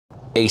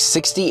A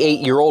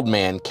 68-year-old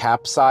man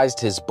capsized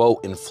his boat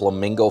in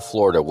Flamingo,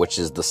 Florida, which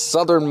is the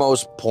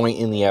southernmost point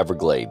in the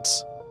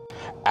Everglades.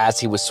 As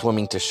he was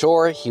swimming to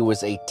shore, he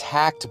was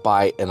attacked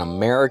by an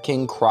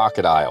American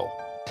crocodile.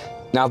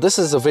 Now, this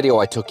is a video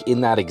I took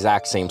in that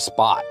exact same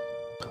spot.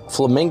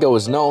 Flamingo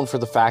is known for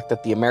the fact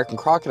that the American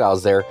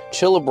crocodiles there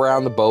chill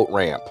around the boat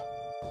ramp.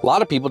 A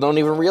lot of people don't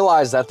even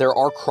realize that there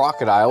are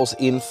crocodiles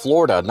in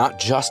Florida, not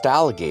just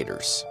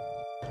alligators.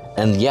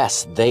 And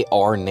yes, they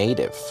are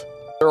native.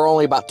 There are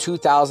only about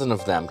 2,000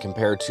 of them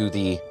compared to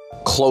the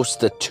close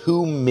to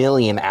 2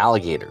 million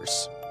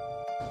alligators.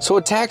 So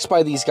attacks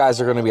by these guys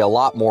are going to be a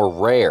lot more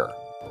rare,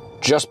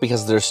 just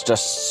because there's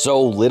just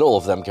so little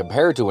of them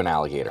compared to an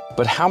alligator.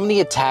 But how many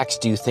attacks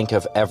do you think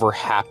have ever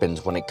happened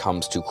when it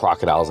comes to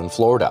crocodiles in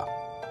Florida?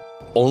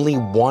 Only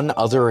one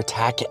other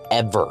attack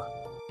ever,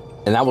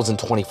 and that was in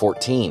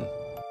 2014.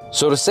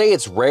 So to say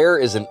it's rare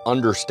is an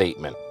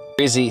understatement.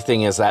 Crazy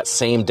thing is that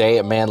same day,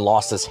 a man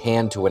lost his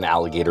hand to an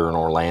alligator in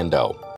Orlando.